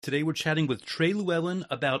Today we're chatting with Trey Llewellyn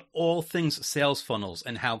about all things sales funnels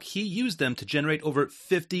and how he used them to generate over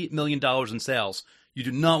 $50 million in sales. You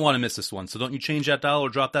do not want to miss this one, so don't you change that dial or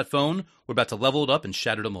drop that phone. We're about to level it up and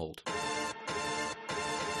shatter the mold.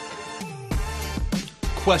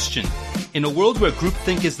 Question. In a world where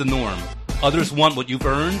groupthink is the norm, others want what you've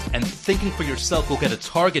earned, and thinking for yourself will get a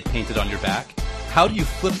target painted on your back, how do you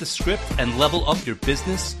flip the script and level up your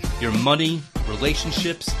business, your money,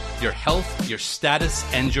 relationships, your health, your status,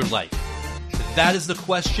 and your life? That is the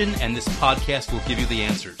question, and this podcast will give you the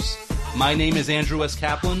answers. My name is Andrew S.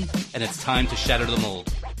 Kaplan, and it's time to shatter the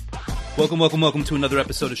mold. Welcome to another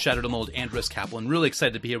episode of Shatter the Mold. Andrew S. Kaplan. Really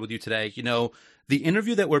excited to be here with you today. You know, the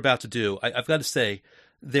interview that we're about to do, I've got to say,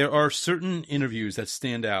 there are certain interviews that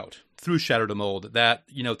stand out through Shatter the Mold that,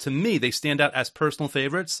 you know, to me, they stand out as personal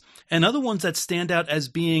favorites, and other ones that stand out as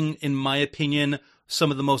being, in my opinion, some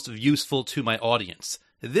of the most useful to my audience.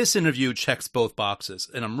 This interview checks both boxes,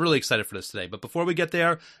 and I'm really excited for this today. But before we get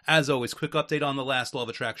there, as always, quick update on the last Law of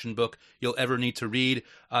Attraction book you'll ever need to read.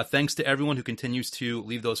 Thanks to everyone who continues to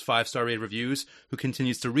leave those 5-star rated reviews, who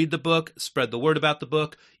continues to read the book, spread the word about the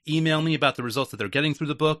book, email me about the results that they're getting through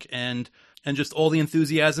the book, and just all the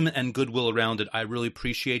enthusiasm and goodwill around it. I really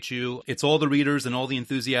appreciate you. It's all the readers and all the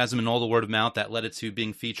enthusiasm and all the word of mouth that led it to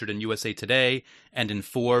being featured in USA Today and in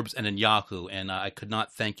Forbes and in Yahoo. And I could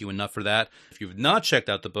not thank you enough for that. If you've not checked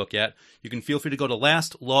out the book yet, you can feel free to go to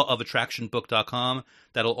lastlawofattractionbook.com.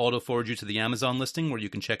 That'll auto forward you to the Amazon listing where you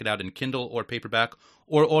can check it out in Kindle or paperback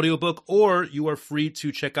or audiobook, or you are free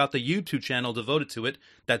to check out the YouTube channel devoted to it.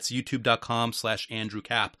 That's youtube.com/Andrew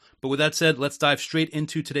Cap. But with that said, let's dive straight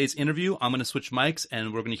into today's interview. I'm going to switch mics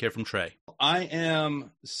and we're going to hear from Trey. I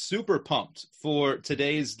am super pumped for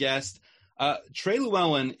today's guest. Trey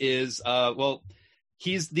Llewellyn is,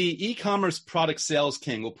 he's the e-commerce product sales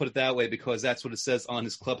king. We'll put it that way because that's what it says on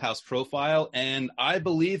his Clubhouse profile. And I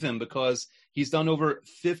believe him because he's done over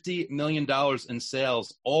 $50 million in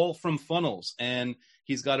sales, all from funnels. And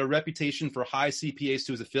he's got a reputation for high CPAs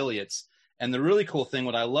to his affiliates. And the really cool thing,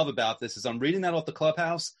 what I love about this is I'm reading that off the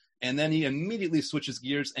Clubhouse, and then he immediately switches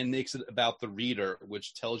gears and makes it about the reader,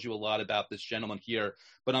 which tells you a lot about this gentleman here.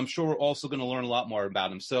 But I'm sure we're also going to learn a lot more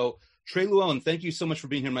about him. So Trey Llewellyn, thank you so much for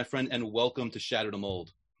being here, my friend, and welcome to Shatter the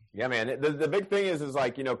Mold. Yeah, man. The big thing is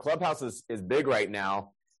like, you know, Clubhouse is big right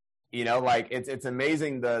now. You know, like it's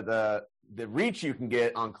amazing the reach you can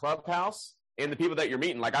get on Clubhouse and the people that you're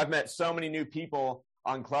meeting. Like I've met so many new people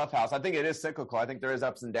on Clubhouse. I think it is cyclical. I think there is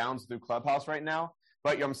ups and downs through Clubhouse right now,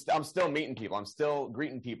 but I'm still meeting people. I'm still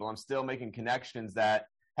greeting people. I'm still making connections that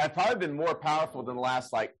have probably been more powerful than the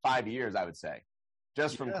last like 5 years, I would say,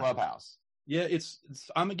 just from Clubhouse. Yeah,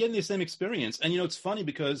 I'm getting the same experience. And, you know, it's funny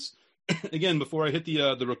because, again, before I hit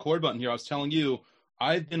the record button here, I was telling you,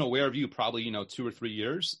 I've been aware of you probably, 2 or 3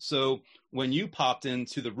 years. So when you popped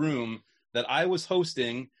into the room that I was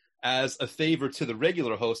hosting as a favor to the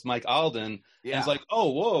regular host, Mike Alden, and it's like,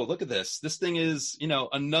 oh, whoa, look at this. This thing is,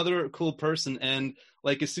 another cool person. And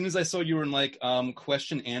like, as soon as I saw you were in like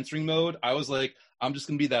question answering mode, I was like, I'm just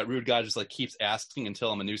going to be that rude guy just like keeps asking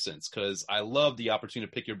until I'm a nuisance, because I love the opportunity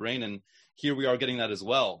to pick your brain. And here we are getting that as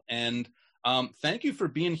well. And thank you for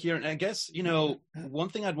being here. And I guess, one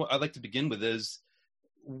thing I'd like to begin with is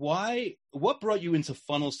what brought you into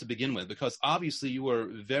funnels to begin with? Because obviously you were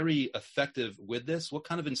very effective with this. What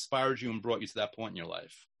kind of inspired you and brought you to that point in your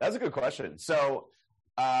life? That's a good question. So,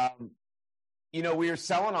 we were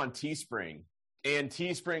selling on Teespring, and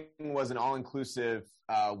Teespring was an all-inclusive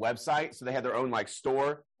website. So they had their own like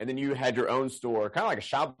store, and then you had your own store, kind of like a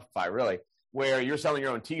Shopify, really, where you're selling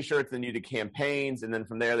your own t-shirts, then you did campaigns. And then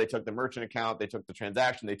from there, they took the merchant account, they took the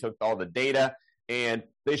transaction, they took all the data, and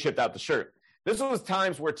they shipped out the shirt. This was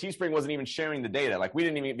times where Teespring wasn't even sharing the data. Like we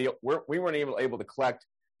weren't even able to collect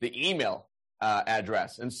the email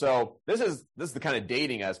address. And so this is the kind of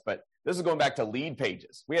dating us, but this is going back to lead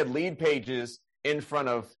pages. We had lead pages in front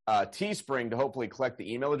of Teespring to hopefully collect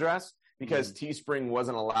the email address, because Teespring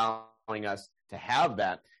wasn't allowing us to have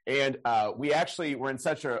that. And we actually were in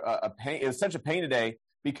such a pain. It was such a pain today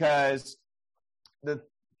because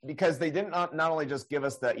they didn't not only just give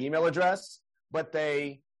us the email address, but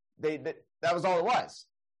that was all it was.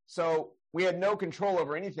 So we had no control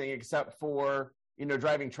over anything except for,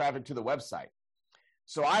 driving traffic to the website.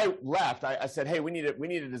 So I left. I said, hey, we need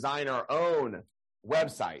to design our own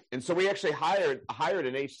website. And so we actually hired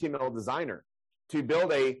an HTML designer to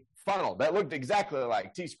build a funnel that looked exactly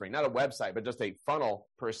like Teespring, not a website, but just a funnel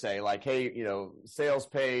per se, like, hey, sales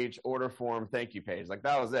page, order form, thank you page. Like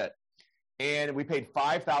that was it. And we paid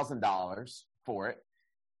 $5,000 for it.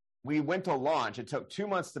 We went to launch. It took 2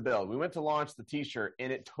 months to build. We went to launch the t-shirt,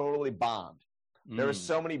 and it totally bombed. There were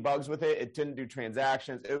so many bugs with it. It didn't do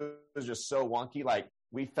transactions. It was just so wonky. Like,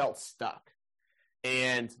 we felt stuck.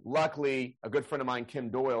 And luckily, a good friend of mine, Kim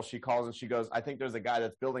Doyle, she calls and she goes, I think there's a guy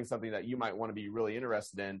that's building something that you might want to be really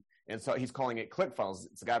interested in. And so he's calling it ClickFunnels.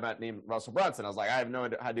 It's a guy named Russell Brunson. I was like, I have no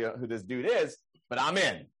idea who this dude is, but I'm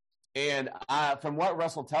in. And from what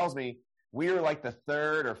Russell tells me, we were like the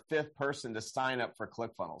third or fifth person to sign up for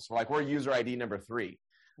ClickFunnels. We're user ID number 3.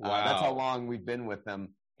 Wow. That's how long we've been with them.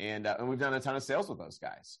 And we've done a ton of sales with those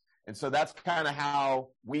guys. And so that's kind of how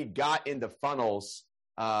we got into funnels,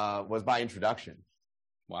 was by introduction.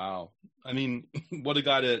 Wow. I mean, what a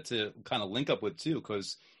guy to kind of link up with too,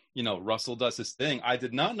 because, Russell does his thing. I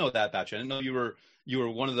did not know that about you. I didn't know you were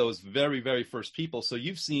one of those very, very first people. So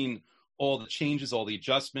you've seen all the changes, all the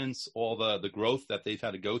adjustments, all the growth that they've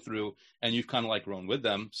had to go through, and you've kind of like grown with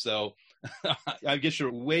them. So I guess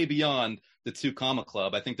you're way beyond the 2 Comma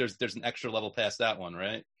Club. I think there's an extra level past that one,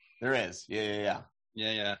 right? There is. Yeah.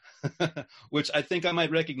 Which I think I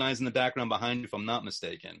might recognize in the background behind you if I'm not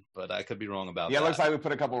mistaken, but I could be wrong about that. Yeah, it looks like we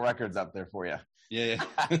put a couple records up there for you. Yeah.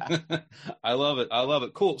 I love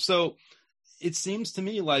it. Cool. So it seems to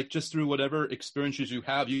me like just through whatever experiences you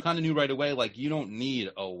have, you kind of knew right away, like you don't need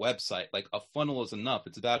a website. Like a funnel is enough.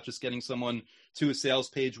 It's about just getting someone to a sales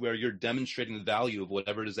page where you're demonstrating the value of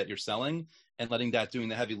whatever it is that you're selling and letting that doing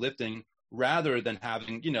the heavy lifting rather than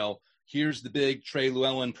having, here's the big Trey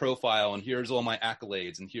Llewellyn profile and here's all my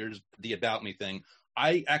accolades and here's the about me thing.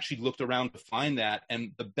 I actually looked around to find that,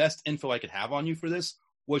 and the best info I could have on you for this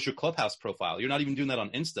was your Clubhouse profile. You're not even doing that on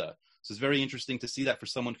Insta. So it's very interesting to see that for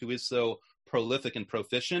someone who is so prolific and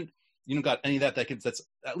proficient. You don't got any of that that's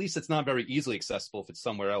at least it's not very easily accessible if it's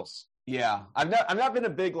somewhere else. Yeah. I've not been a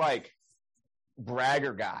big like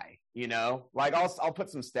bragger guy, like I'll put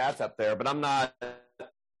some stats up there, but I'm not,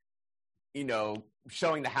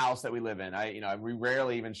 showing the house that we live in. We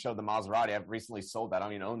rarely even show the Maserati. I've recently sold that. I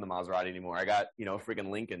don't even own the Maserati anymore. I got, a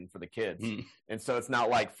freaking Lincoln for the kids. And so it's not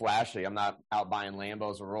like flashy. I'm not out buying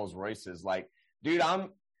Lambos or Rolls Royces. Like, dude, I'm,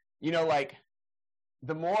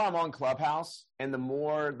 the more I'm on Clubhouse and the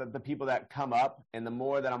more the people that come up and the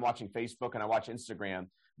more that I'm watching Facebook and I watch Instagram,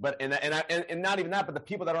 and not even that, but the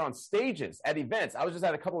people that are on stages at events. I was just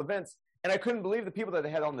at a couple events and I couldn't believe the people that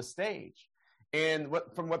they had on the stage. And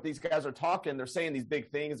from what these guys are talking, they're saying these big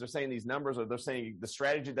things, they're saying these numbers, or they're saying the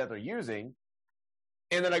strategy that they're using.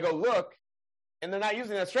 And then I go look, and they're not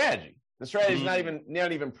using that strategy. The strategy is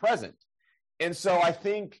not even present. And so I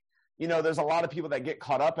think, there's a lot of people that get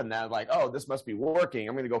caught up in that, like, oh, this must be working.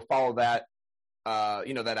 I'm going to go follow that,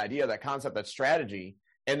 that idea, that concept, that strategy,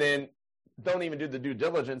 and then don't even do the due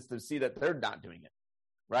diligence to see that they're not doing it.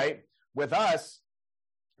 Right? With us,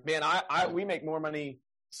 man, we make more money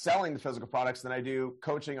selling the physical products than I do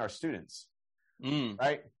coaching our students.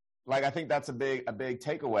 Right? Like, I think that's a big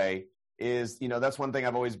takeaway is, that's one thing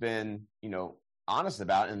I've always been, honest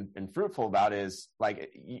about and fruitful about is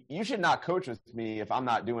like, you should not coach with me if I'm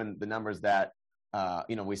not doing the numbers that,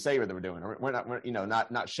 we say that we're doing, or we're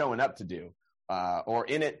not showing up to do, or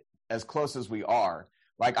in it as close as we are.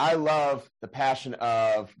 Like, I love the passion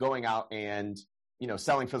of going out and,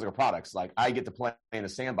 selling physical products. Like, I get to play in a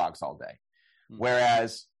sandbox all day.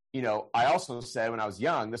 Whereas, I also said when I was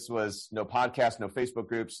young, this was no podcast, no Facebook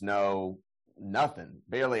groups, no nothing.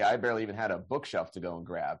 I barely even had a bookshelf to go and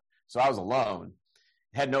grab. So I was alone,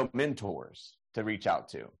 had no mentors to reach out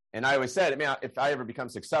to. And I always said, man, if I ever become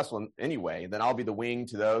successful in any way, then I'll be the wing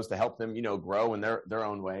to those to help them, grow in their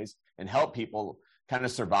own ways and help people kind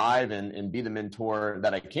of survive and be the mentor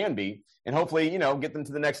that I can be. And hopefully, get them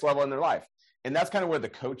to the next level in their life. And that's kind of where the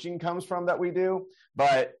coaching comes from that we do.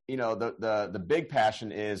 But, the big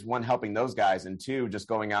passion is, one, helping those guys, and two, just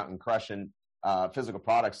going out and crushing physical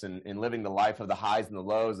products and living the life of the highs and the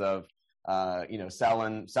lows of,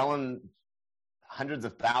 selling hundreds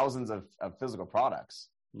of thousands of physical products.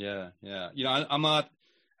 Yeah. I'm not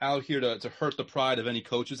out here to hurt the pride of any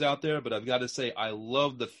coaches out there, but I've got to say, I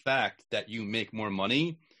love the fact that you make more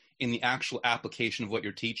money in the actual application of what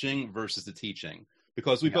you're teaching versus the teaching.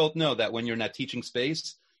 Because we both know that when you're in that teaching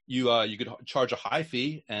space, you could charge a high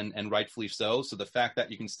fee, and rightfully so. So the fact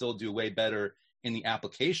that you can still do way better in the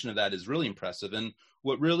application of that is really impressive. And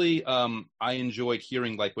what really I enjoyed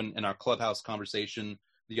hearing, like when in our Clubhouse conversation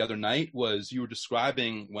the other night, was you were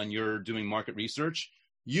describing when you're doing market research,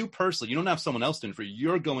 you personally, you don't have someone else doing it for you.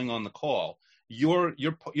 You're going on the call. You're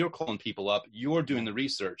calling people up. You're doing the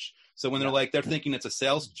research. So when they're thinking it's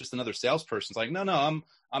just another salesperson. It's like, no,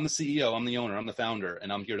 I'm the CEO, I'm the owner, I'm the founder,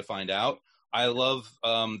 and I'm here to find out. I love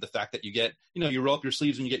the fact that you get, you roll up your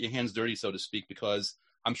sleeves and you get your hands dirty, so to speak, because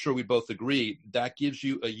I'm sure we both agree that gives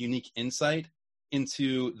you a unique insight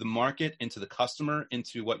into the market, into the customer,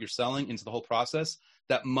 into what you're selling, into the whole process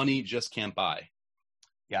that money just can't buy.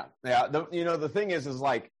 Yeah. The thing is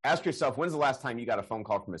like, ask yourself, when's the last time you got a phone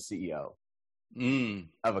call from a CEO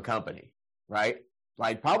of a company, right?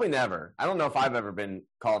 Like, probably never. I don't know if I've ever been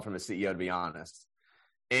called from a CEO, to be honest.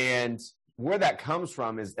 And where that comes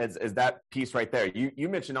from is that piece right there. You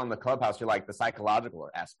mentioned on the Clubhouse, you're like the psychological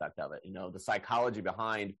aspect of it, the psychology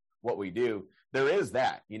behind what we do. There is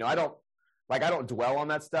that, I don't dwell on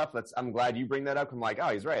that stuff. I'm glad you bring that up. I'm like,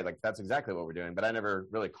 oh, he's right. Like, that's exactly what we're doing. But I never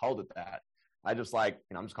really called it that. I just I'm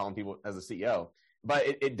just calling people as a CEO. But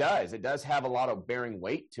it does have a lot of bearing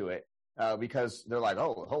weight to it because they're like,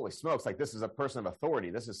 oh, holy smokes, like this is a person of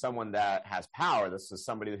authority. This is someone that has power. This is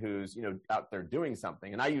somebody who's, out there doing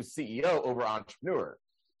something. And I use CEO over entrepreneur,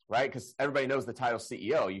 right? Because everybody knows the title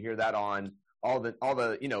CEO. You hear that on all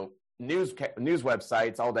the news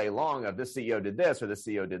websites all day long of this CEO did this or this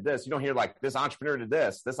CEO did this. You don't hear like this entrepreneur did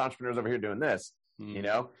this entrepreneur's over here doing this.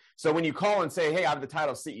 So when you call and say, hey, I have the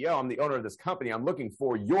title of CEO, I'm the owner of this company, I'm looking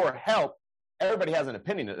for your help, everybody has an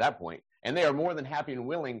opinion at that point, and they are more than happy and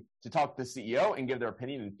willing to talk to the CEO and give their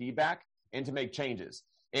opinion and feedback and to make changes.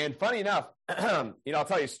 And funny enough, I'll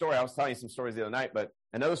tell you a story. I was telling you some stories the other night, but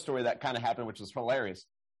another story that kind of happened, which was hilarious.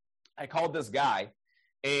 I called this guy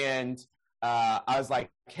and I was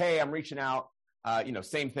like, hey, I'm reaching out,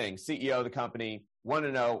 same thing, CEO of the company, want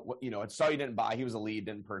to know, I saw you didn't buy, he was a lead,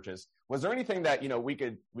 didn't purchase. Was there anything that, we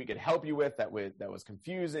could help you with that was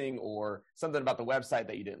confusing, or something about the website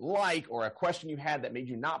that you didn't like, or a question you had that made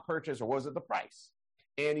you not purchase, or was it the price?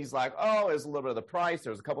 And he's like, oh, it was a little bit of the price.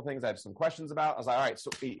 There was a couple things I have some questions about. I was like, all right, so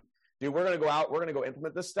dude, we're going to go out, we're going to go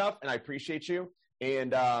implement this stuff, and I appreciate you.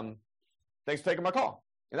 And thanks for taking my call.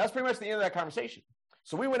 And that's pretty much the end of that conversation.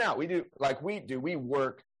 So we went out, we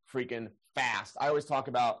work freaking fast. I always talk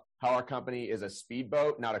about how our company is a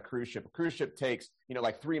speedboat, not a cruise ship. A cruise ship takes,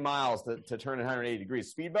 3 miles to turn 180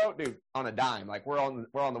 degrees. Speedboat, dude, on a dime. Like we're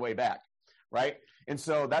on the way back, right? And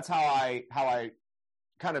so that's how I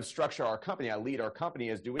kind of structure our company. I lead our company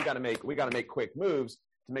is, we got to make quick moves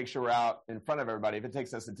to make sure we're out in front of everybody. If it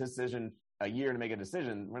takes us a year to make a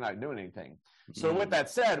decision, we're not doing anything. So with that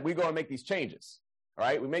said, we go and make these changes. All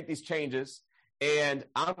right, we make these changes, and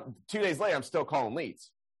 2 days later, I'm still calling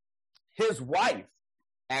leads. His wife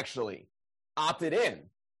actually opted in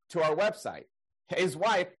to our website. His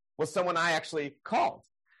wife was someone I actually called.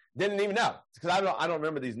 Didn't even know, because I don't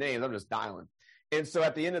remember these names. I'm just dialing. And so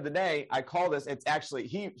at the end of the day, I call this. It's actually,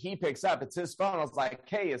 he picks up. It's his phone. I was like,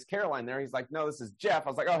 hey, is Caroline there? He's like, no, this is Jeff. I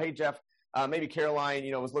was like, oh, hey, Jeff. Maybe Caroline,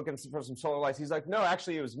 was looking for some solar lights. He's like, no,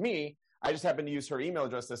 actually, it was me. I just happened to use her email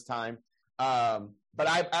address this time. But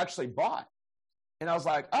I actually bought. And I was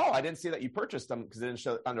like, oh, I didn't see that you purchased them, because it didn't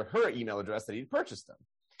show under her email address that he purchased them.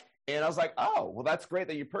 And I was like, oh, well, that's great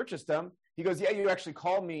that you purchased them. He goes, yeah, you actually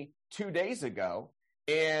called me 2 days ago.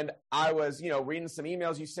 And I was, reading some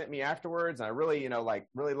emails you sent me afterwards. And I really,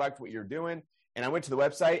 really liked what you're doing. And I went to the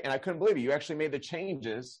website and I couldn't believe it. You actually made the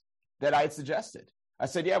changes that I had suggested. I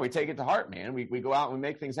said, yeah, we take it to heart, man. We go out and we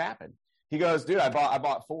make things happen. He goes, dude, I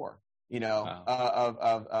bought 4, wow.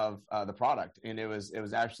 of the product. And it was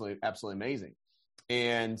absolutely amazing.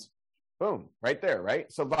 And boom, right there. Right.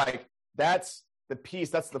 So that's the piece,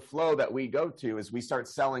 that's the flow that we go to, is we start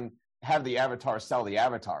selling, have the avatar sell the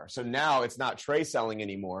avatar. So now it's not Trey selling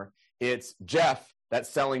anymore. It's Jeff that's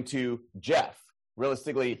selling to Jeff.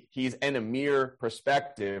 Realistically, he's in a mirror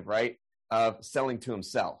perspective, right, of selling to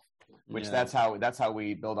himself, which that's how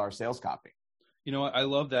we build our sales copy. I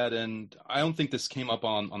love that. And I don't think this came up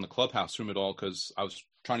on the Clubhouse room at all, because I was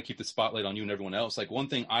trying to keep the spotlight on you and everyone else. Like, one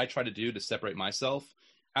thing I try to do to separate myself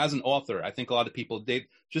as an author, I think a lot of people, they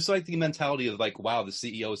just like the mentality of like, wow, the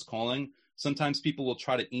CEO is calling. Sometimes people will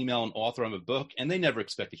try to email an author of a book and they never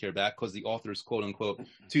expect to hear back because the author is, quote unquote,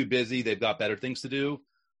 too busy. They've got better things to do.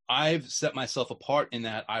 I've set myself apart in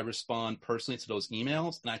that I respond personally to those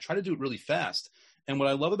emails, and I try to do it really fast. And what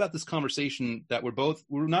I love about this conversation, that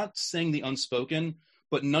we're not saying the unspoken,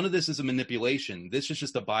 but none of this is a manipulation. This is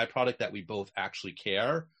just a byproduct that we both actually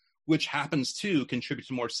care, which happens to contribute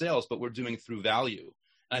to more sales, but we're doing it through value.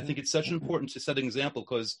 And I think it's such important to set an example,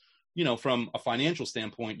 because, from a financial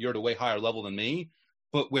standpoint, you're at a way higher level than me,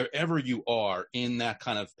 but wherever you are in that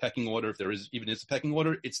kind of pecking order, if there is even a pecking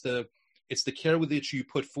order, it's the care with which you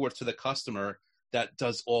put forth to the customer that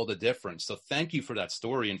does all the difference. So thank you for that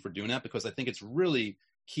story and for doing that, because I think it's really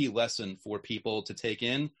key lesson for people to take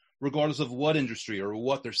in, regardless of what industry or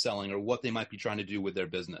what they're selling or what they might be trying to do with their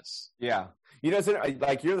business. Yeah. You're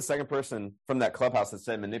the second person from that Clubhouse that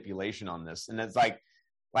said manipulation on this. And it's like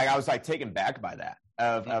I was taken back by that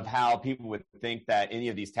of how people would think that any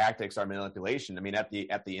of these tactics are manipulation. I mean, at the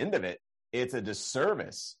end of it, it's a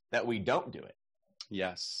disservice that we don't do it.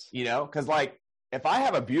 Yes. You know, because like if I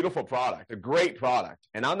have a beautiful product, a great product,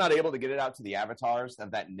 and I'm not able to get it out to the avatars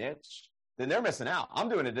of that niche, then they're missing out. I'm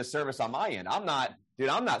doing a disservice on my end. I'm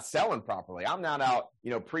not selling properly. I'm not out,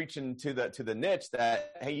 preaching to the niche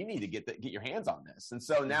that, hey, you need to get your hands on this. And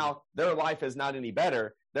so now their life is not any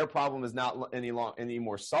better. Their problem is not any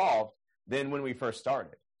more solved than when we first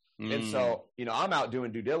started. And so, I'm out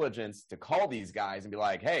doing due diligence to call these guys and be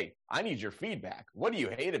like, hey, I need your feedback. What do you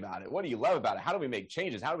hate about it? What do you love about it? How do we make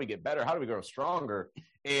changes? How do we get better? How do we grow stronger?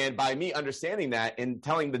 And by me understanding that and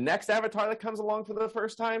telling the next avatar that comes along for the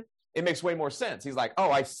first time, it makes way more sense. He's like,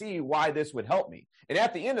 oh, I see why this would help me. And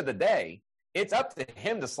at the end of the day, it's up to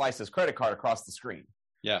him to slice his credit card across the screen.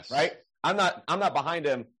 Yes. Right? I'm not behind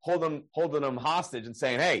him holding him hostage and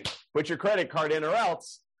saying, hey, put your credit card in or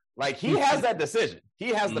else. Like he has that decision. He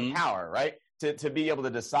has the power, right? To be able to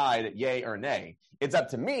decide yay or nay. It's up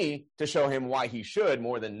to me to show him why he should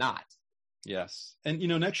more than not. Yes. And,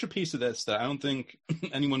 an extra piece of this that I don't think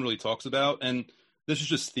anyone really talks about, and this is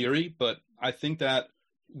just theory, but I think that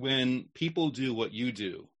when people do what you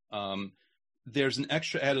do, there's an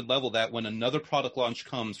extra added level that when another product launch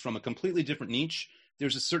comes from a completely different niche,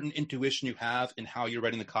 there's a certain intuition you have in how you're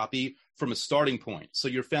writing the copy from a starting point. So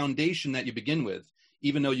your foundation that you begin with,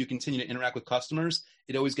 even though you continue to interact with customers,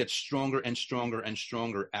 it always gets stronger and stronger and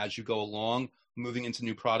stronger as you go along, moving into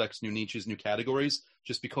new products, new niches, new categories,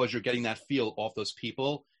 just because you're getting that feel off those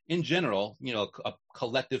people in general, a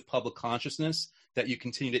collective public consciousness that you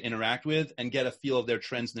continue to interact with and get a feel of their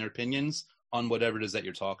trends and their opinions on whatever it is that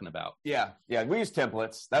you're talking about. Yeah. We use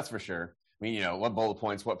templates. That's for sure. I mean, what bullet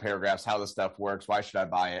points, what paragraphs, how the stuff works, why should I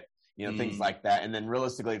buy it? Things like that. And then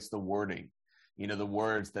realistically, it's the wording. The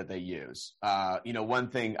words that they use. One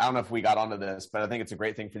thing, I don't know if we got onto this, but I think it's a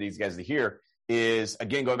great thing for these guys to hear is,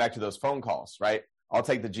 again, going back to those phone calls, right? I'll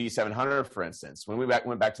take the G700, for instance. When we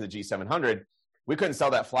went back to the G700, we couldn't sell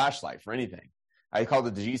that flashlight for anything. I called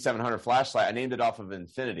it the G700 flashlight. I named it off of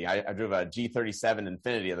Infiniti. I drove a G37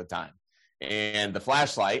 Infiniti at the time. And the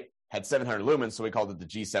flashlight had 700 lumens, so we called it the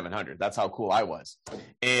G700. That's how cool I was.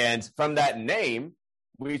 And from that name,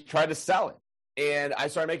 we tried to sell it. And I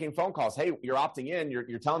started making phone calls. Hey, you're opting in.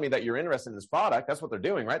 You're telling me that you're interested in this product. That's what they're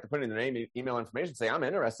doing, right? They're putting in their name, email information, say, I'm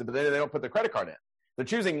interested, but then they don't put their credit card in. They're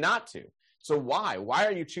choosing not to. So why? Why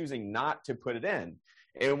are you choosing not to put it in?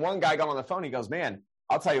 And one guy got on the phone. He goes, man,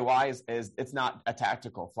 I'll tell you why is it's not a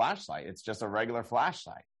tactical flashlight. It's just a regular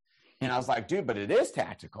flashlight. And I was like, dude, but it is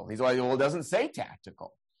tactical. He's like, well, it doesn't say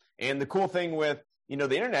tactical. And the cool thing with, the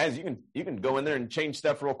internet is you can go in there and change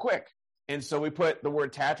stuff real quick. And so we put the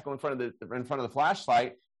word tactical in front of the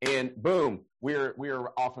flashlight, and boom, we're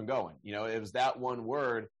off and going. It was that one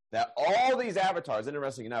word that all these avatars,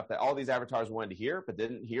 interesting enough, that all these avatars wanted to hear, but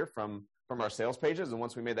didn't hear from our sales pages. And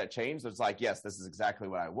once we made that change, it's like, yes, this is exactly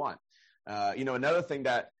what I want. Another thing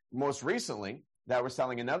that most recently that we're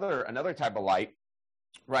selling another type of light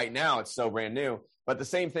right now, it's so brand new, but the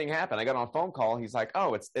same thing happened. I got on a phone call. He's like,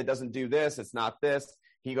 oh, it doesn't do this. It's not this.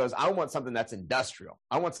 He goes, I want something that's industrial.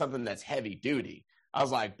 I want something that's heavy duty. I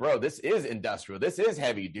was like, bro, this is industrial. This is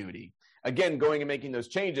heavy duty. Again, going and making those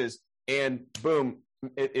changes, and boom,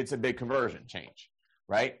 it's a big conversion change,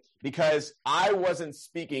 right? Because I wasn't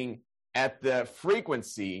speaking at the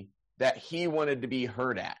frequency that he wanted to be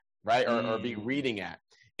heard at, right? Or be reading at.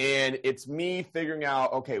 And it's me figuring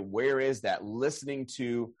out, okay, where is that? Listening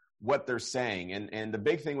to what they're saying. And the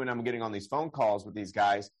big thing when I'm getting on these phone calls with these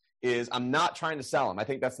guys is I'm not trying to sell them. I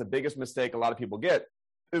think that's the biggest mistake a lot of people get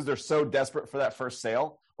is they're so desperate for that first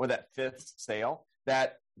sale or that fifth sale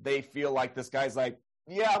that they feel like this guy's like,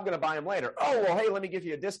 yeah, I'm going to buy him later. Oh, well, hey, let me give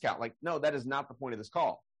you a discount. Like, no, that is not the point of this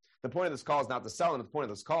call. The point of this call is not to sell them. The point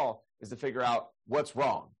of this call is to figure out what's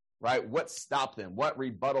wrong, right? What stopped them? What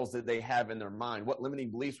rebuttals did they have in their mind? What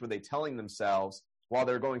limiting beliefs were they telling themselves while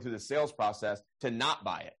they're going through the sales process to not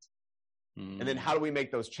buy it? And then how do we make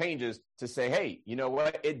those changes to say, hey, you know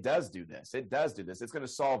what? It does do this. It does do this. It's going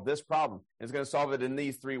to solve this problem. It's going to solve it in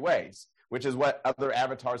these three ways, which is what other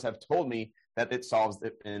avatars have told me that it solves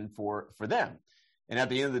it in for them. And at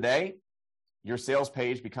the end of the day, your sales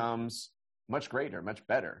page becomes much greater, much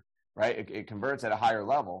better, right? It converts at a higher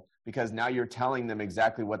level because now you're telling them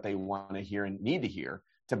exactly what they want to hear and need to hear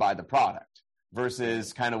to buy the product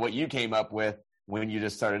versus kind of what you came up with when you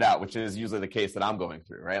just started out, which is usually the case that I'm going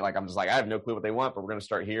through, right? Like I'm just like, I have no clue what they want, but we're going to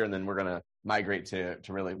start here and then we're going to migrate to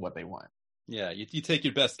really what they want. Yeah, you take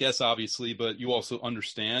your best guess, obviously, but you also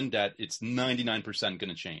understand that it's 99% going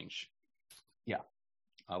to change. Yeah.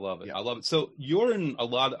 I love it. Yeah. I love it. So you're in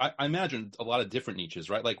I imagine a lot of different niches,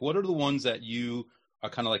 right? Like what are the ones that you are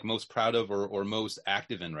kind of like most proud of or most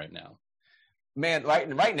active in right now? Man,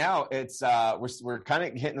 right now it's we're kind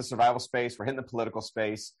of hitting the survival space. We're hitting the political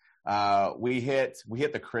space. We hit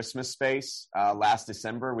the Christmas space last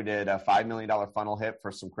December. We did a $5 million funnel hit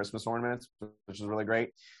for some Christmas ornaments, which is really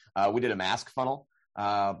great. We did a mask funnel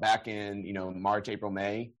back in March, April,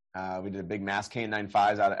 May. We did a big mask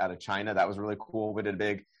KN95s out of China. That was really cool. We did a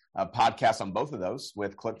big podcast on both of those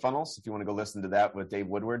with ClickFunnels. If you want to go listen to that with Dave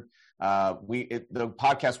Woodward, the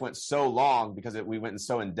podcast went so long because we went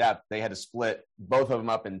so in depth. They had to split both of them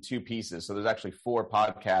up in two pieces. So there's actually 4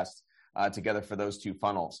 podcasts together for those 2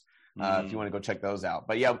 funnels. If you want to go check those out.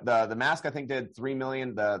 But yeah, the mask I think did 3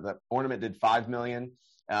 million. The ornament did 5 million.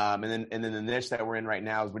 And then the niche that we're in right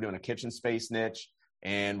now is we're doing a kitchen space niche,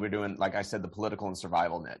 and we're doing, like I said, the political and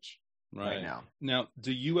survival niche right now. Now,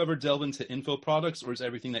 do you ever delve into info products, or is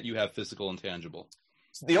everything that you have physical and tangible?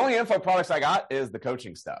 So the only info products I got is the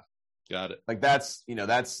coaching stuff. Got it. Like that's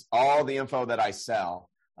all the info that I sell.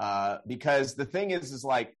 Because the thing is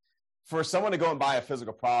like for someone to go and buy a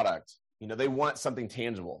physical product, they want something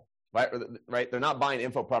tangible, right? Right. They're not buying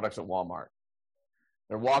info products at Walmart.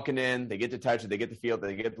 They're walking in, they get to touch it, they get to feel it,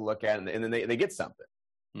 they get to look at it, and then they get something,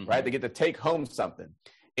 right? They get to take home something.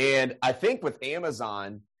 And I think with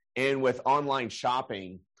Amazon and with online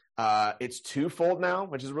shopping, it's twofold now,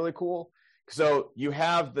 which is really cool. So you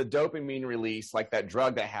have the dopamine release, like that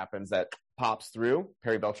drug that happens that pops through.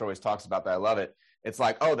 Perry Belcher always talks about that. I love it. It's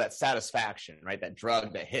like, oh, that satisfaction, right? That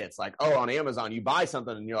drug that hits. Like, oh, on Amazon, you buy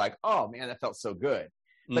something and you're like, oh, man, that felt so good.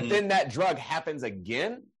 But then that drug happens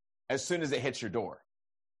again as soon as it hits your door.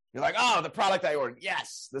 You're like, oh, the product I ordered.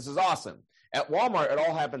 Yes, this is awesome. At Walmart, it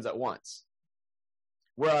all happens at once.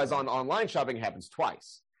 Whereas on online shopping, it happens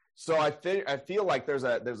twice. So I feel like there's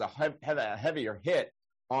a heavier hit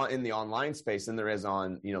in the online space than there is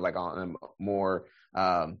on, like on a more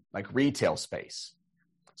like retail space.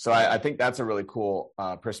 So I think that's a really cool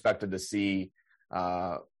perspective to see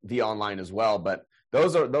the online as well. But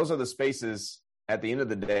those are the spaces at the end of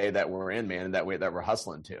the day that we're in, man, and that we're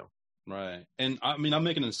hustling to. Right. And I mean, I'm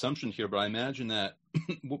making an assumption here, but I imagine that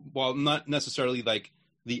while not necessarily like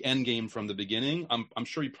the end game from the beginning, I'm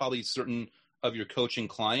sure you probably certain of your coaching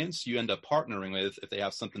clients you end up partnering with if they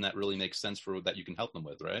have something that really makes sense for that you can help them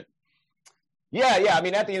with, right? Yeah. I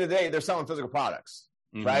mean, at the end of the day, they're selling physical products,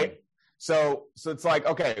 right? So it's like,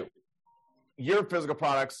 okay, your physical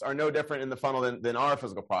products are no different in the funnel than our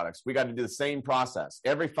physical products. We got to do the same process.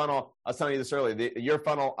 Every funnel, I was telling you this earlier, your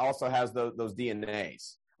funnel also has those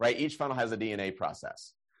DNAs, right? Each funnel has a DNA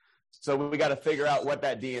process. So we got to figure out what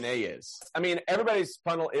that DNA is. I mean, everybody's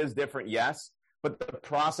funnel is different, yes, but the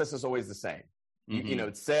process is always the same.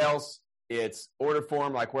 It's sales, it's order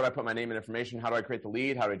form, like where do I put my name and information? How do I create the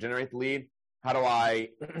lead? How do I generate the lead? How do I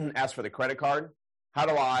ask for the credit card? How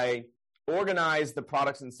do I organize the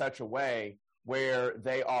products in such a way where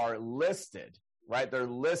they are listed, right? They're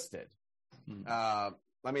listed. Let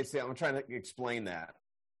me see. I'm trying to explain that.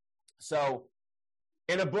 So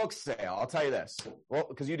in a book sale, I'll tell you this. Well,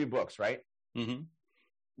 because you do books, right?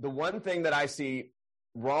 The one thing that I see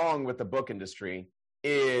wrong with the book industry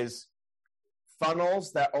is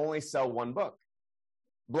funnels that only sell one book.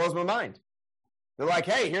 Blows my mind. They're like,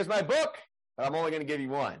 hey, here's my book, but I'm only going to give you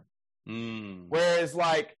one. Whereas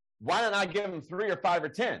like, why don't I give them 3 or 5 or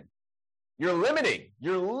 10? You're limiting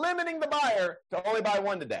the buyer to only buy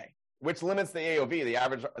one today, which limits the AOV,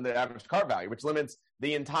 the average cart value, which limits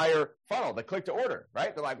the entire funnel, the click to order,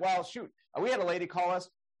 right? They're like, well, shoot, we had a lady call us.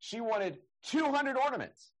 She wanted 200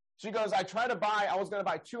 ornaments. She goes, I was going to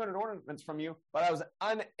buy 200 ornaments from you, but I was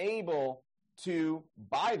unable to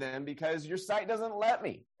buy them because your site doesn't let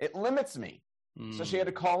me. It limits me. So she had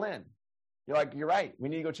to call in. You're like, you're right. We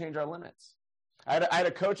need to go change our limits. I had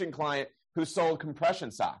a coaching client who sold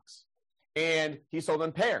compression socks, and he sold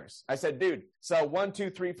in pairs. I said, dude, sell 1,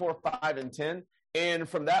 2, 3, 4, 5, and 10. And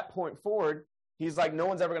from that point forward, he's like, no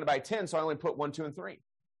one's ever going to buy 10, so I only put 1, 2, and 3.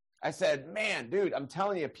 I said, man, dude, I'm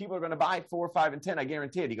telling you, people are going to buy 4, 5, and 10. I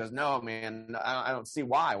guarantee it. He goes, no, man, I don't see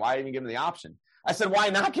why. Why even give him the option? I said, why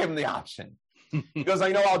not give him the option? He goes,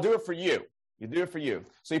 I'll do it for you. You do it for you.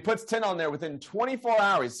 So he puts 10 on there. Within 24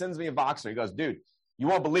 hours, he sends me a Voxer. He goes, dude, you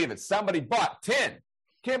won't believe it. Somebody bought 10.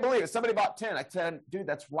 Can't believe it. Somebody bought 10. I said, dude,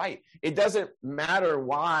 that's right. It doesn't matter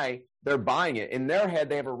why they're buying it. In their head,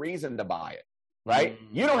 they have a reason to buy it, right?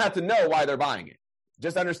 You don't have to know why they're buying it.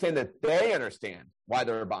 Just understand that they understand why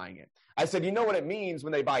they're buying it. I said, you know what it means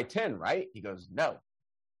when they buy 10, right? He goes, no.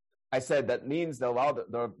 I said, that means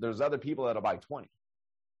there's other people that'll buy 20.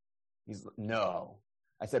 He's like, no.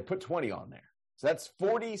 I said, put 20 on there. So that's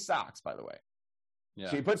 40 socks, by the way. Yeah.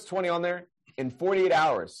 So he puts 20 on there. In 48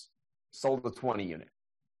 hours, sold the 20 unit.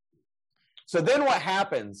 So then what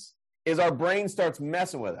happens is our brain starts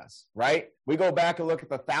messing with us, right? We go back and look at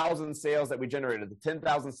the 1,000 sales that we generated, the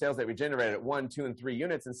 10,000 sales that we generated at 1, 2, and 3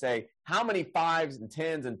 units and say, how many 5s and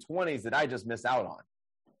 10s and 20s did I just miss out on?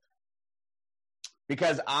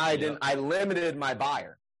 Because I limited my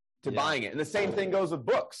buyer to buying it. And the same thing goes with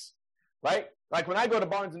books, right? Like when I go to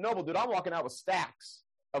Barnes & Noble, dude, I'm walking out with stacks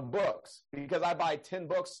of books because I buy 10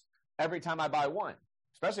 books every time I buy one,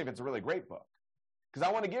 especially if it's a really great book. Because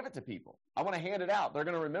I want to give it to people. I want to hand it out. They're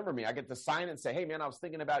going to remember me. I get to sign it and say, hey, man, I was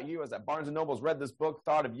thinking about you. I was at Barnes & Noble's, read this book,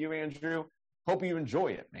 thought of you, Andrew. Hope you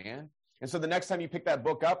enjoy it, man. And so the next time you pick that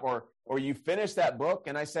book up or you finish that book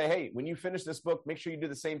and I say, hey, when you finish this book, make sure you do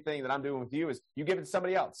the same thing that I'm doing with you is you give it to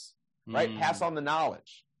somebody else, right? Pass on the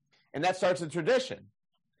knowledge. And that starts a tradition.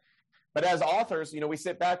 But as authors, we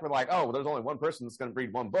sit back, we're like, oh, well, there's only one person that's going to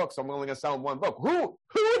read one book, so I'm only going to sell them one book. Who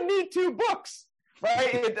would need 2 books?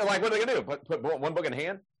 Right? Like, what are they going to do? Put one book in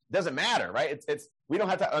hand? Doesn't matter, right? It's we don't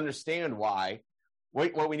have to understand why.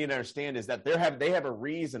 What we need to understand is that they have a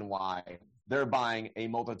reason why they're buying a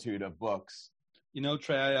multitude of books.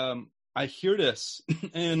 Trey, I hear this,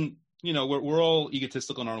 and we're all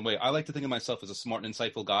egotistical in our own way. I like to think of myself as a smart and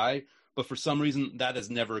insightful guy, but for some reason that has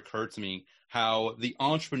never occurred to me. How the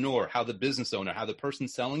entrepreneur, how the business owner, how the person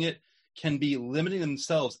selling it can be limiting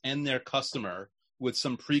themselves and their customer with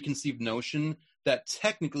some preconceived notion that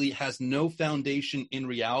technically has no foundation in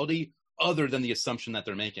reality other than the assumption that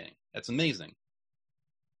they're making. That's amazing.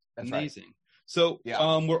 That's amazing. Right. So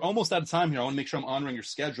we're almost out of time here. I want to make sure I'm honoring your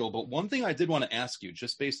schedule. But one thing I did want to ask you,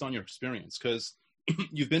 just based on your experience, because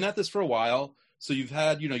you've been at this for a while. So you've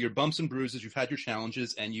had, your bumps and bruises, you've had your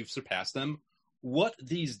challenges, and you've surpassed them. What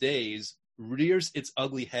these days rears its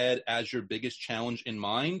ugly head as your biggest challenge in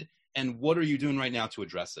mind? And what are you doing right now to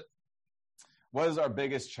address it? What is our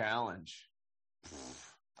biggest challenge?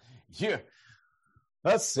 Yeah.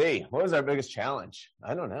 Let's see. What is our biggest challenge?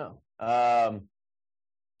 I don't know.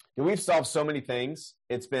 We've solved so many things.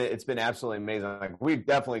 It's been absolutely amazing. Like we've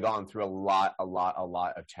definitely gone through a lot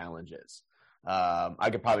of challenges. I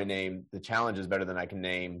could probably name the challenges better than I can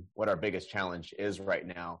name what our biggest challenge is right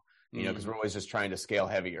now. Because we're always just trying to scale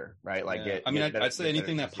heavier, right? Like, I'd say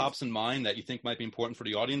anything that pops in mind that you think might be important for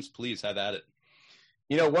the audience, please have at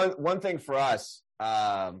it. One thing for us,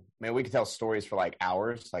 man, we could tell stories for like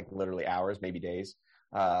hours, like literally hours, maybe days,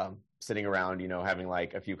 sitting around, having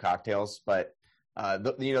like a few cocktails. But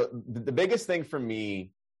the biggest thing for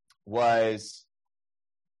me was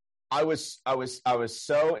I was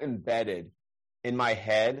so embedded in my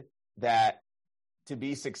head that to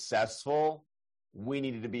be successful, we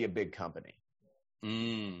needed to be a big company.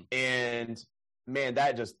 And man,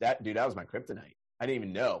 that was my kryptonite. I didn't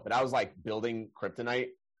even know, but I was like building kryptonite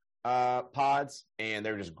pods and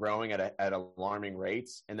they were just growing at alarming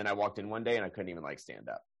rates. And then I walked in one day and I couldn't even like stand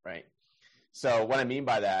up. Right. So what I mean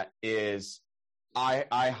by that is I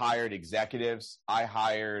hired executives. I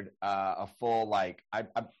hired a full, I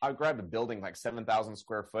grabbed a building like 7,000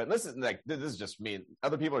 square foot. And this is just me.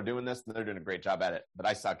 Other people are doing this and they're doing a great job at it, but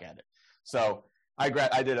I suck at it. So I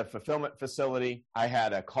did a fulfillment facility. I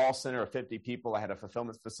had a call center of 50 people. I had a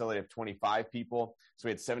fulfillment facility of 25 people. So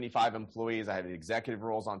we had 75 employees. I had executive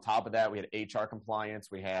roles on top of that. We had HR compliance.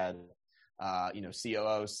 We had,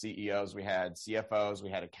 COOs, CEOs. We had CFOs.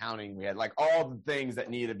 We had accounting. We had like all the things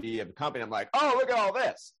that need to be of a company. I'm like, oh, look at all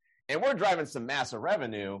this. And we're driving some massive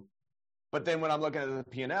revenue. But then when I'm looking at the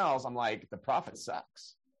P&Ls, I'm like, the profit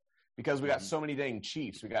sucks because we got so many dang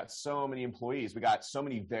chiefs. We got so many employees. We got so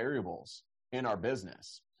many variables in our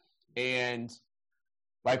business. And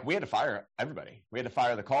like we had to fire everybody. We had to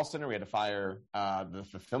fire the call center. We had to fire the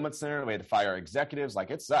fulfillment center. We had to fire our executives.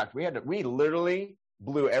 Like it sucked. We literally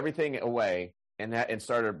blew everything away and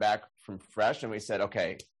started back from fresh. And we said,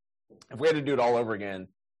 okay, if we had to do it all over again,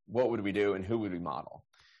 what would we do and who would we model?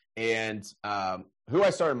 And who I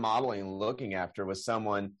started modeling and looking after was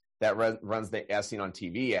someone that runs the As Seen on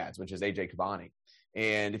TV ads, which is AJ Kabani.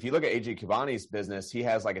 And if you look at AJ Kabani's business, he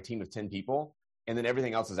has like a team of 10 people, and then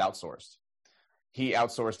everything else is outsourced. He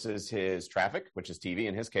outsources his traffic, which is TV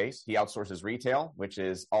in his case. He outsources retail, which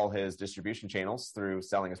is all his distribution channels through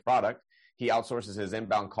selling his product. He outsources his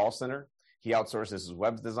inbound call center. He outsources his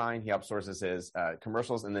web design. He outsources his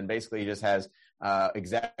commercials. And then basically he just has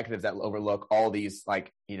executives that overlook all these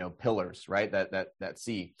pillars, right, that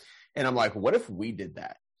see. And I'm like, what if we did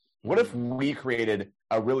that? What if we created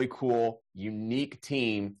a really cool, unique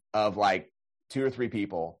team of like 2 or 3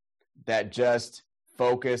 people that just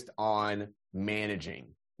focused on managing,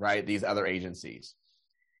 right, these other agencies?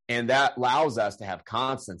 And that allows us to have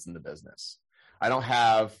constants in the business. I don't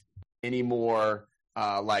have any more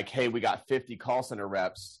hey, we got 50 call center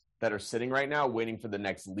reps that are sitting right now waiting for the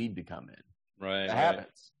next lead to come in. Right. That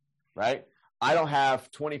happens. right? I don't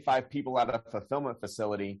have 25 people at a fulfillment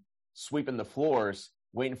facility sweeping the floors,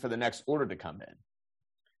 waiting for the next order to come in.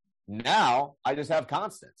 Now I just have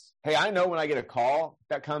constants. Hey, I know when I get a call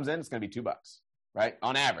that comes in, it's going to be $2, right?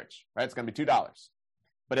 On average, right? It's going to be $2.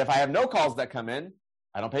 But if I have no calls that come in,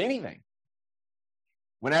 I don't pay anything.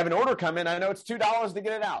 When I have an order come in, I know it's $2 to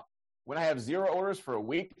get it out. When I have 0 orders for a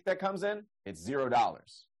week that comes in, it's $0.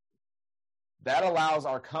 That allows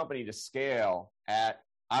our company to scale at,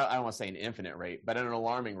 I don't want to say an infinite rate, but at an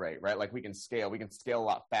alarming rate, right? Like we can scale a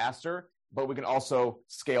lot faster, but we can also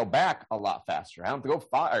scale back a lot faster. I don't have to go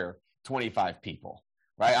fire 25 people,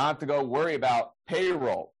 right? I don't have to go worry about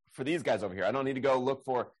payroll for these guys over here. I don't need to go look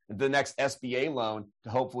for the next SBA loan to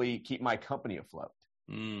hopefully keep my company afloat,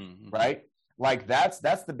 right? Like that's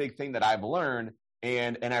the big thing that I've learned.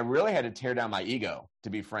 And I really had to tear down my ego,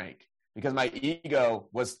 to be frank, because my ego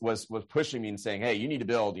was pushing me and saying, hey, you need to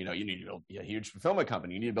build a huge fulfillment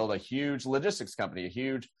company. You need to build a huge logistics company, a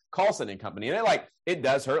huge call center company. And it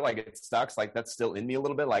does hurt. Like it sucks. Like that's still in me a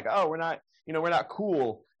little bit. Like, oh, we're not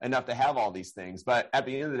cool enough to have all these things. But at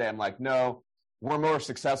the end of the day, I'm like, no, we're more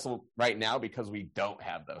successful right now because we don't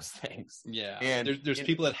have those things. Yeah. And there's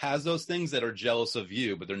people that has those things that are jealous of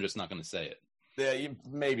you, but they're just not going to say it. Yeah,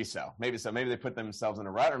 maybe so. Maybe they put themselves in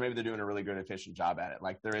a rut, or maybe they're doing a really good, efficient job at it.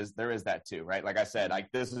 Like there is that too, right? Like I said, like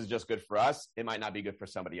this is just good for us. It might not be good for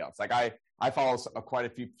somebody else. Like I follow quite a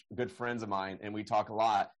few good friends of mine, and we talk a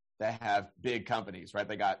lot that have big companies, right?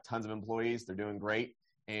 They got tons of employees. They're doing great,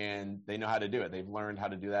 and they know how to do it. They've learned how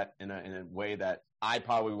to do that in a way that I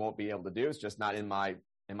probably won't be able to do. It's just not in my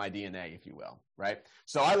DNA, if you will, right?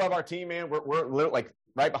 So I love our team, man. We're like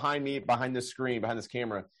right behind me, behind this screen, behind this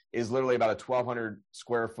camera, is literally about a 1,200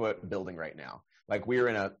 square foot building right now. Like we are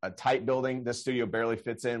in a tight building. This studio barely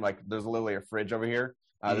fits in. Like there's literally a fridge over here.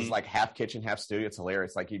 This is like half kitchen, half studio. It's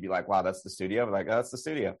hilarious. Like you'd be like, wow, that's the studio. I'm like, oh, that's the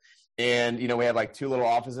studio. And, we have like 2 little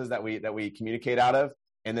offices that we communicate out of.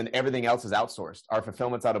 And then everything else is outsourced. Our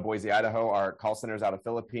fulfillment's out of Boise, Idaho. Our call center's out of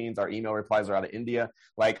Philippines. Our email replies are out of India.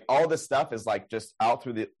 Like all this stuff is like just out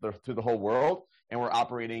through the whole world. And we're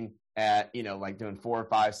operating at, like doing 4,000,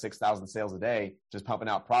 5,000, 6,000 sales a day, just pumping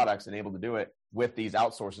out products and able to do it with these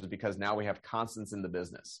outsources because now we have constants in the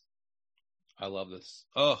business. I love this.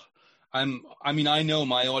 Oh, I know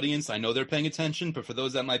my audience, I know they're paying attention, but for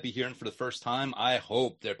those that might be hearing for the first time, I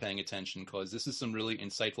hope they're paying attention because this is some really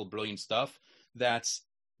insightful, brilliant stuff that's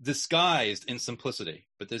disguised in simplicity,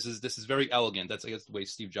 but this is very elegant. That's, I guess, the way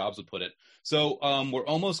Steve Jobs would put it. So we're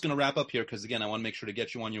almost going to wrap up here because, again, I want to make sure to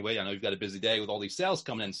get you on your way. I know you've got a busy day with all these sales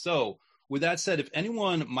coming in. So with that said, if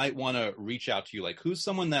anyone might want to reach out to you, like who's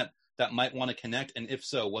someone that might want to connect? And if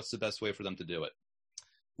so, what's the best way for them to do it?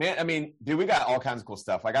 Man, dude, we got all kinds of cool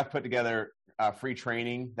stuff. Like I've put together free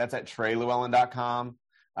training. That's at TreyLlewellen.com.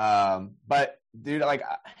 But dude, like,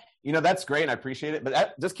 that's great. And I appreciate it.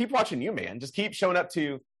 But just keep watching you, man. Just keep showing up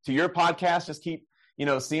to your podcast. Just keep,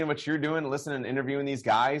 seeing what you're doing, listening and interviewing these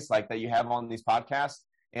guys like that you have on these podcasts.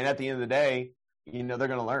 And at the end of the day, they're going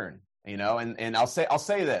to learn, and I'll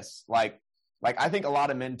say this, like I think a lot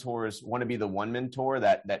of mentors want to be the one mentor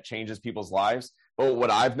that changes people's lives. But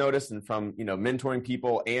what I've noticed and from, mentoring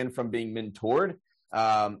people and from being mentored,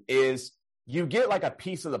 is you get like a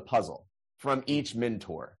piece of the puzzle from each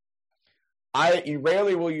mentor.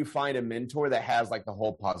 Rarely will you find a mentor that has like the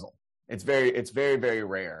whole puzzle. It's very, very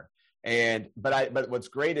rare. But what's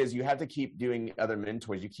great is you have to keep doing other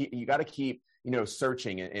mentors. You got to keep,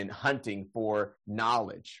 searching and hunting for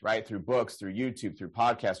knowledge, right? Through books, through YouTube, through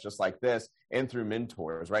podcasts, just like this, and through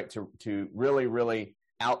mentors, right? To really, really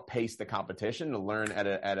outpace the competition, to learn at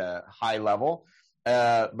a high level.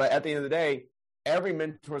 But at the end of the day, every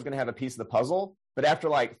mentor is going to have a piece of the puzzle. But after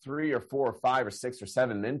like 3 or 4 or 5 or 6 or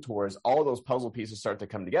 7 mentors, all those puzzle pieces start to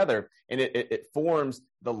come together, and it forms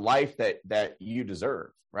the life that you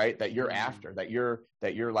deserve, right? That you're after, that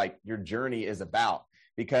you're like your journey is about.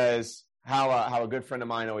 Because how a good friend of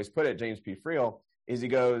mine always put it, James P. Friel, is he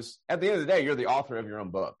goes, at the end of the day, you're the author of your own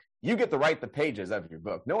book. You get to write the pages of your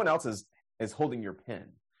book. No one else is holding your pen.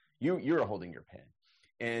 You're holding your pen,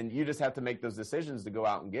 and you just have to make those decisions to go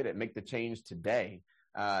out and get it, make the change today.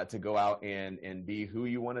 To go out and be who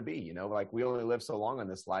you want to be, like we only live so long on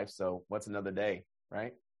this life. So what's another day,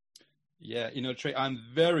 right? Yeah. Trey, I'm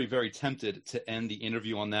very, very tempted to end the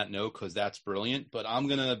interview on that note because that's brilliant, but I'm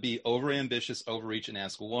going to be overambitious, overreach, and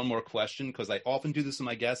ask one more question because I often do this with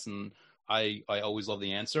my guests and I always love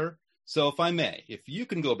the answer. So if I may, if you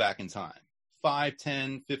can go back in time, 5,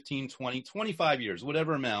 10, 15, 20, 25 years,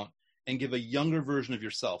 whatever amount, and give a younger version of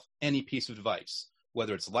yourself any piece of advice,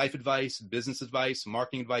 whether it's life advice, business advice,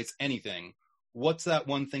 marketing advice, anything, what's that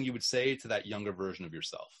one thing you would say to that younger version of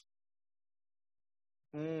yourself?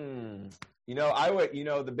 The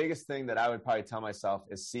biggest thing that I would probably tell myself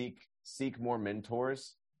is seek more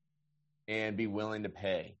mentors and be willing to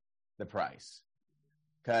pay the price.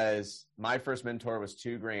 Because my first mentor was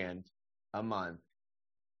 $2,000 a month,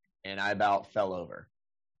 and I about fell over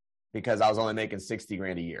because I was only making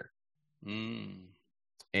 $60,000 a year. And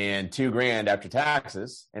 $2,000 after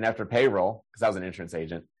taxes and after payroll, because I was an insurance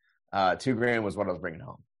agent, $2,000 was what I was bringing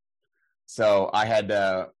home. So I had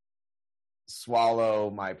to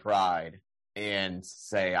swallow my pride and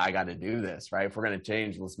say, I got to do this, right? If we're going to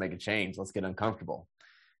change, let's make a change. Let's get uncomfortable.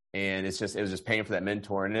 And it was just paying for that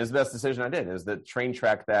mentor. And it was the best decision I did. It was the train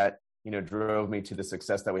track that, drove me to the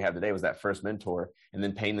success that we have today was that first mentor, and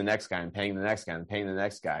then paying the next guy and paying the next guy and paying the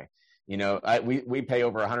next guy. We pay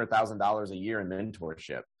over $100,000 a year in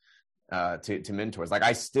mentorship to mentors. Like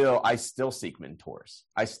I still seek mentors.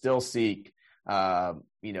 I still seek,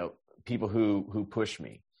 people who push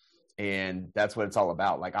me. And that's what it's all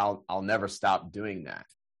about. Like I'll never stop doing that.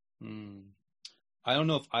 I don't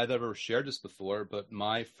know if I've ever shared this before, but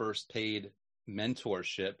my first paid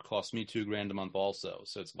mentorship cost me $2,000 a month also.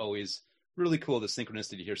 So it's always really cool, the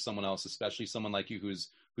synchronicity to hear someone else, especially someone like you who's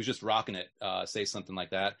just rocking it, say something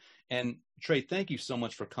like that. And Trey, thank you so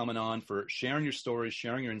much for coming on, for sharing your stories,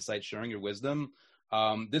 sharing your insights, sharing your wisdom.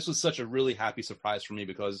 This was such a really happy surprise for me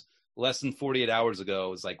because less than 48 hours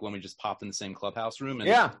ago was like when we just popped in the same clubhouse room.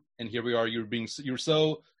 And here we are. You were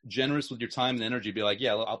so generous with your time and energy. Be like,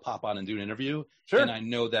 yeah, I'll pop on and do an interview. Sure. And I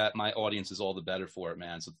know that my audience is all the better for it,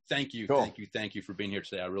 man. So thank you. Cool. Thank you for being here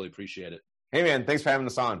today. I really appreciate it. Hey man, thanks for having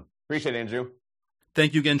us on. Appreciate it, Andrew.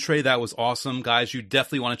 Thank you again, Trey. That was awesome. Guys, you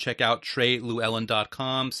definitely want to check out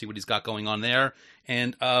TreyLewellen.com, see what he's got going on there.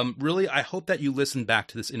 And really, I hope that you listen back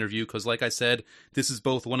to this interview because, like I said, this is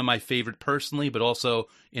both one of my favorite personally, but also,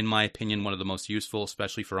 in my opinion, one of the most useful,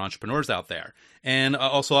 especially for entrepreneurs out there. And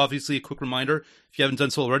also, obviously, a quick reminder, if you haven't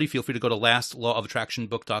done so already, feel free to go to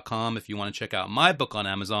LastLawOfAttractionBook.com if you want to check out my book on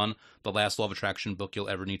Amazon, The Last Law of Attraction Book You'll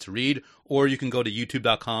Ever Need to Read. Or you can go to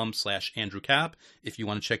YouTube.com/Andrew Cap if you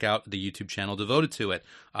want to check out the YouTube channel devoted to it.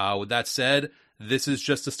 With that said, this is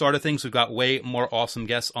just the start of things. We've got way more awesome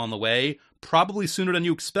guests on the way, probably sooner than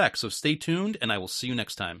you expect. So stay tuned, and I will see you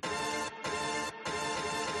next time.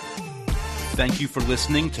 Thank you for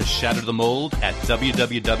listening to Shatter the Mold at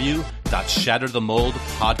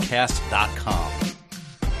www.shatterthemoldpodcast.com.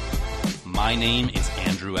 My name is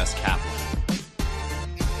Andrew S. Kaplan.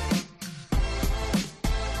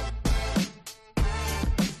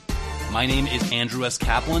 My name is Andrew S.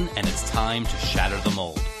 Kaplan, and it's time to shatter the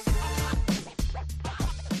mold.